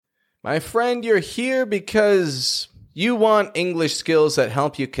My friend, you're here because you want English skills that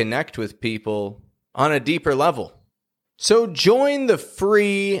help you connect with people on a deeper level. So join the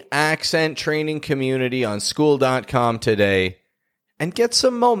free accent training community on school.com today and get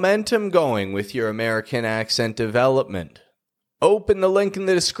some momentum going with your American accent development. Open the link in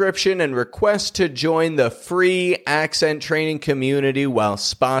the description and request to join the free accent training community while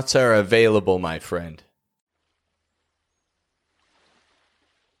spots are available, my friend.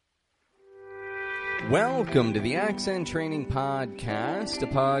 Welcome to the Accent Training Podcast, a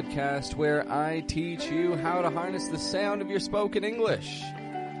podcast where I teach you how to harness the sound of your spoken English.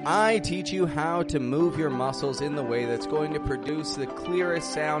 I teach you how to move your muscles in the way that's going to produce the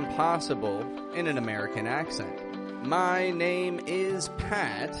clearest sound possible in an American accent. My name is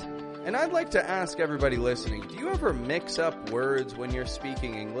Pat, and I'd like to ask everybody listening, do you ever mix up words when you're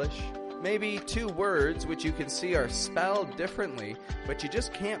speaking English? Maybe two words which you can see are spelled differently, but you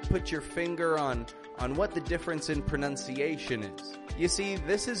just can't put your finger on what the difference in pronunciation is. You see,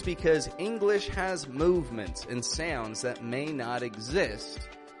 this is because English has movements and sounds that may not exist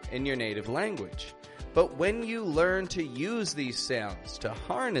in your native language. But when you learn to use these sounds, to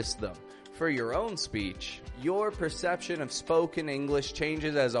harness them for your own speech, your perception of spoken English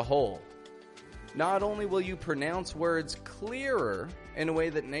changes as a whole. Not only will you pronounce words clearer in a way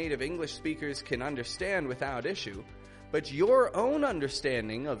that native English speakers can understand without issue, but your own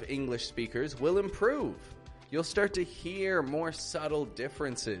understanding of English speakers will improve. You'll start to hear more subtle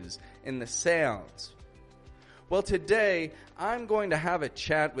differences in the sounds. Well, today, I'm going to have a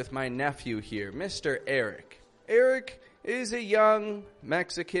chat with my nephew here, Mr. Eric. Eric is a young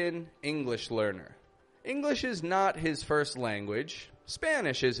Mexican English learner. English is not his first language.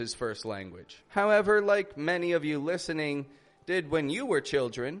 Spanish is his first language. However, like many of you listening did when you were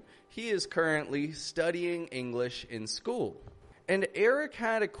children, he is currently studying English in school. And Eric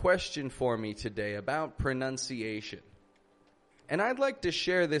had a question for me today about pronunciation. And I'd like to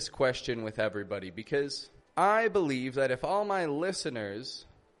share this question with everybody because I believe that if all my listeners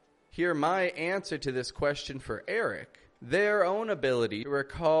hear my answer to this question for Eric, their own ability to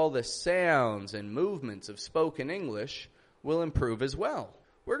recall the sounds and movements of spoken English will improve as well.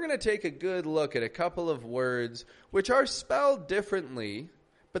 We're going to take a good look at a couple of words which are spelled differently,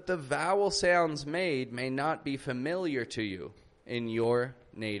 but the vowel sounds made may not be familiar to you in your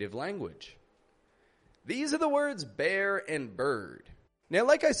native language. These are the words bear and bird. Now,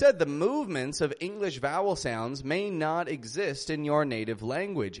 like I said, the movements of English vowel sounds may not exist in your native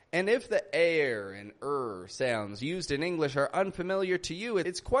language. And if the air and sounds used in English are unfamiliar to you,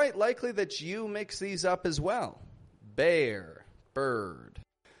 it's quite likely that you mix these up as well. Bear, bird.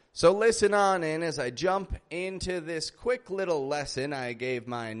 So listen on in as I jump into this quick little lesson I gave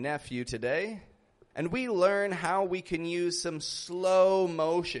my nephew today. And we learn how we can use some slow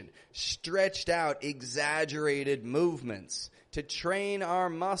motion, stretched out, exaggerated movements to train our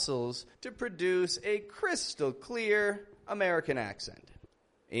muscles to produce a crystal clear American accent.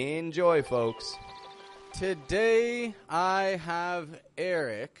 Enjoy, folks. Today I have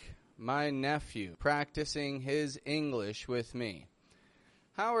Eric, my nephew, practicing his English with me.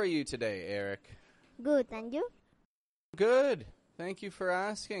 How are you today, Eric? Good, and you? Good. Thank you for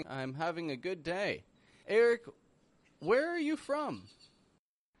asking. I'm having a good day. Eric, where are you from?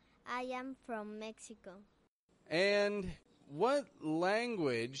 I am from Mexico. And what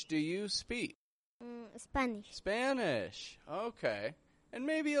language do you speak? Spanish. Spanish. Okay. And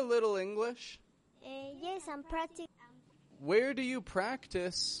maybe a little English? Yes, I'm practicing. Where do you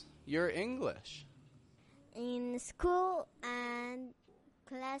practice your English? In school and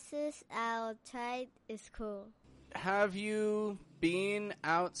classes outside school. Have you been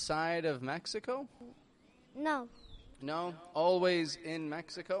outside of Mexico? No. No? Always in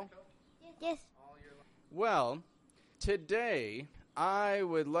Mexico? Yes. Well, today I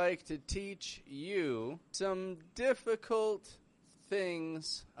would like to teach you some difficult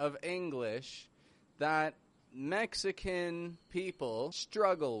things of English that Mexican people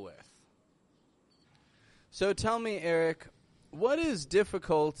struggle with. So tell me, Eric, what is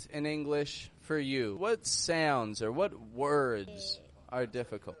difficult in English for you? What sounds or what words are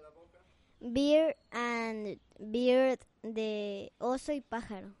difficult? Beer and bird, de oso y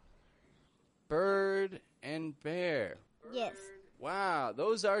pájaro. Bird and bear. Yes. Wow,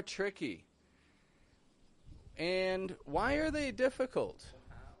 those are tricky. And why are they difficult?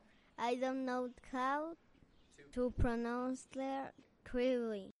 I don't know how to pronounce them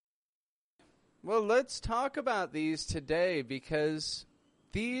clearly. Well, let's talk about these today because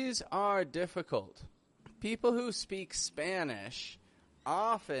these are difficult. People who speak Spanish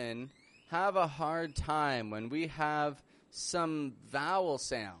often have a hard time when we have some vowel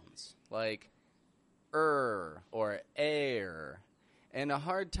sounds like or air, and a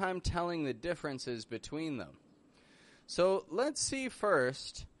hard time telling the differences between them. So let's see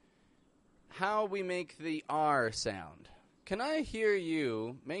first how we make the R sound. Can I hear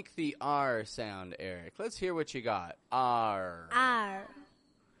you make the R sound, Eric? Let's hear what you got. R. R.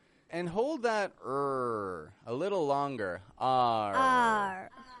 And hold that R a little longer. R. R.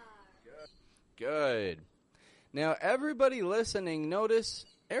 Good. Now, everybody listening, notice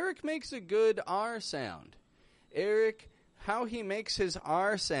Eric makes a good R sound. Eric, how he makes his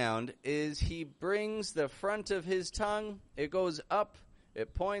R sound is he brings the front of his tongue, it goes up,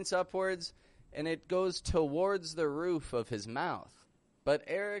 it points upwards, and it goes towards the roof of his mouth. But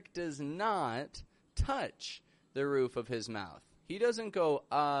Eric does not touch the roof of his mouth. He doesn't go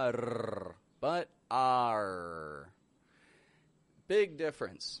R, but R. Big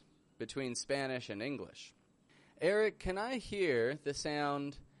difference between Spanish and English. Eric, can I hear the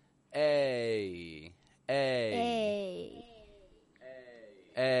sound A? A.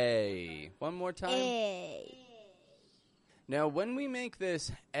 A. One more time. A. Now, when we make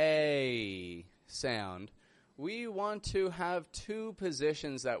this A sound, we want to have two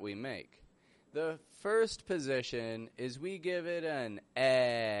positions that we make. The first position is we give it an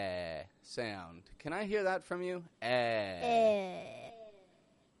sound. Can I hear that from you?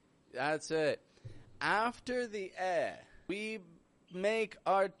 That's it. After the we make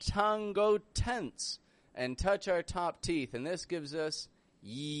our tongue go tense and touch our top teeth, and this gives us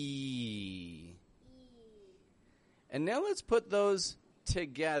yee. And now let's put those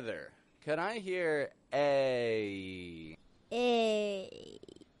together. Could I hear A? A.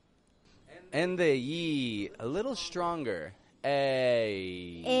 And the yee a little stronger.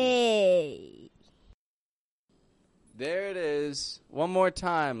 A. A. There it is. One more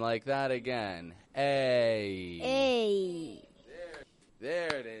time like that again. A. A.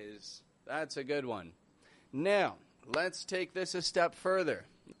 There it is. That's a good one. Now, let's take this a step further.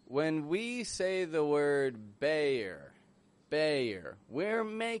 When we say the word Bayer, we're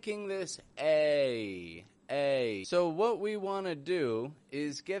making this A. So what we want to do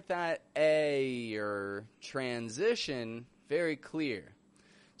is get that A transition very clear.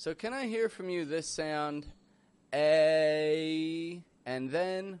 So can I hear from you this sound? A, and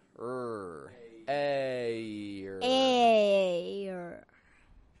then R. A. A.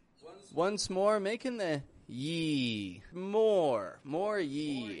 Once more, making the yee. More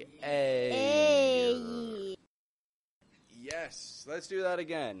yee. A. A. Yes, let's do that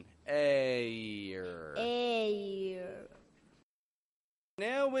again. A. A.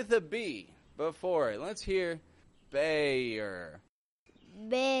 Now with a B before it. Let's hear Bayer.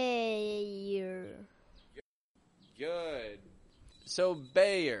 Bayer. Good. So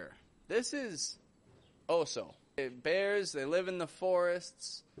Bayer. This is oso. Bears, they live in the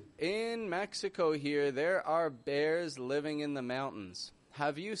forests. In Mexico here, there are bears living in the mountains.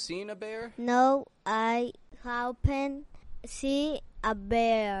 Have you seen a bear? No, I haven't seen a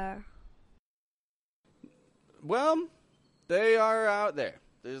bear. Well, they are out there.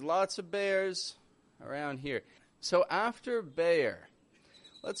 There's lots of bears around here. So after bear,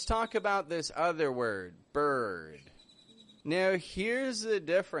 let's talk about this other word, bird. Now, here's the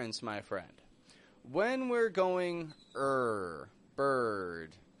difference, my friend. When we're going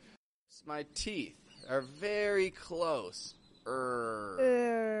bird, my teeth are very close.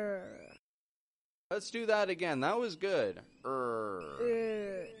 Let's do that again. That was good.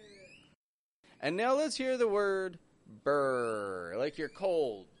 And now let's hear the word burr, like you're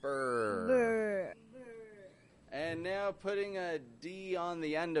cold. Burr. And now putting a D on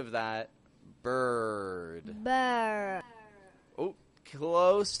the end of that. Bird. Bird. Oh,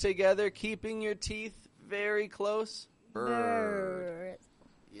 close together, keeping your teeth very close. Bird.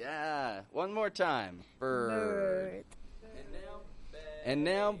 Yeah, one more time. Bird. And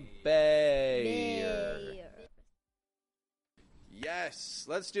now Bayer. Yes,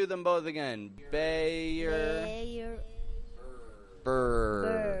 let's do them both again. Bayer.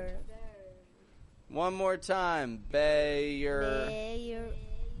 Bird. One more time. Bayer.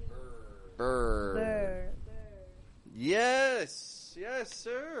 Bird. Yes,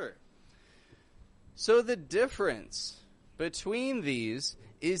 sir. So the difference between these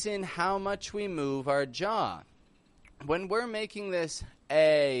is in how much we move our jaw. When we're making this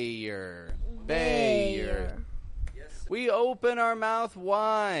Bayer, we open our mouth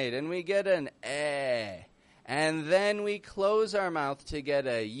wide and we get an A. And then we close our mouth to get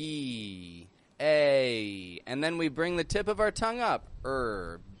a yee, A. And then we bring the tip of our tongue up,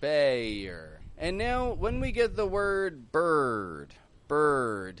 Bayer. And now when we get the word bird,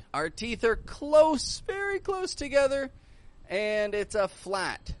 our teeth are close, very close together. And it's a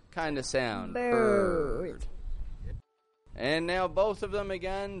flat kind of sound. Bird. And now both of them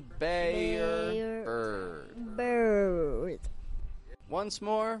again. Bear. Bird. Bird. Once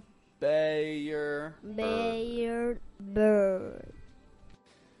more. Bear. Bear. Bird.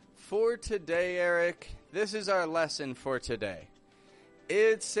 For today, Eric, this is our lesson for today.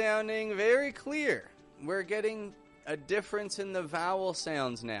 It's sounding very clear. We're getting a difference in the vowel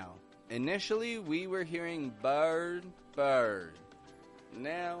sounds now. Initially, we were hearing bird, bird.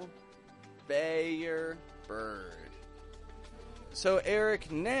 Now, bear, bird. So,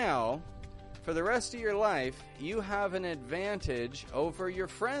 Eric, now, for the rest of your life, you have an advantage over your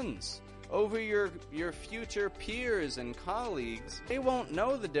friends, over your future peers and colleagues. They won't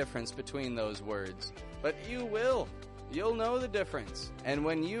know the difference between those words, but you will. You'll know the difference. And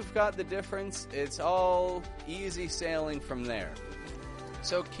when you've got the difference, it's all easy sailing from there.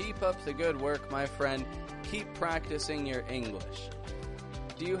 So keep up the good work, my friend. Keep practicing your English.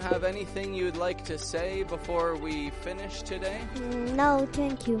 Do you have anything you'd like to say before we finish today? No,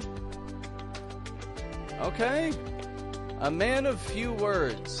 thank you. Okay. A man of few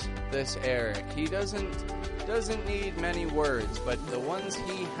words, this Eric. He doesn't need many words, but the ones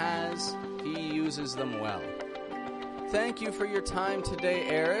he has, he uses them well. Thank you for your time today,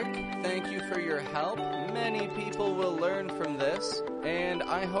 Eric. Thank you for your help. Many people will learn from this, and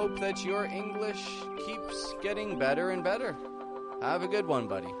I hope that your English keeps getting better and better. Have a good one,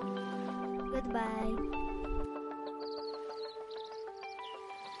 buddy. Goodbye.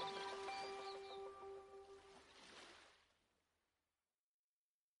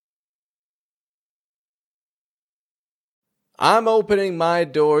 I'm opening my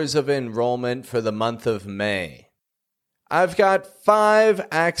doors of enrollment for the month of May. I've got 5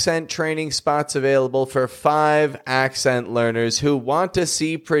 accent training spots available for 5 accent learners who want to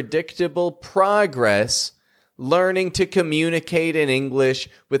see predictable progress learning to communicate in English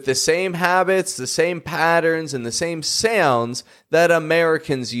with the same habits, the same patterns, and the same sounds that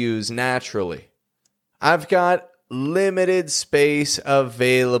Americans use naturally. I've got limited space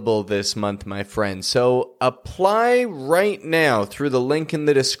available this month, my friend. So apply right now through the link in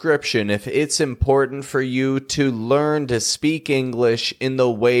the description if it's important for you to learn to speak English in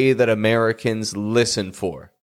the way that Americans listen for.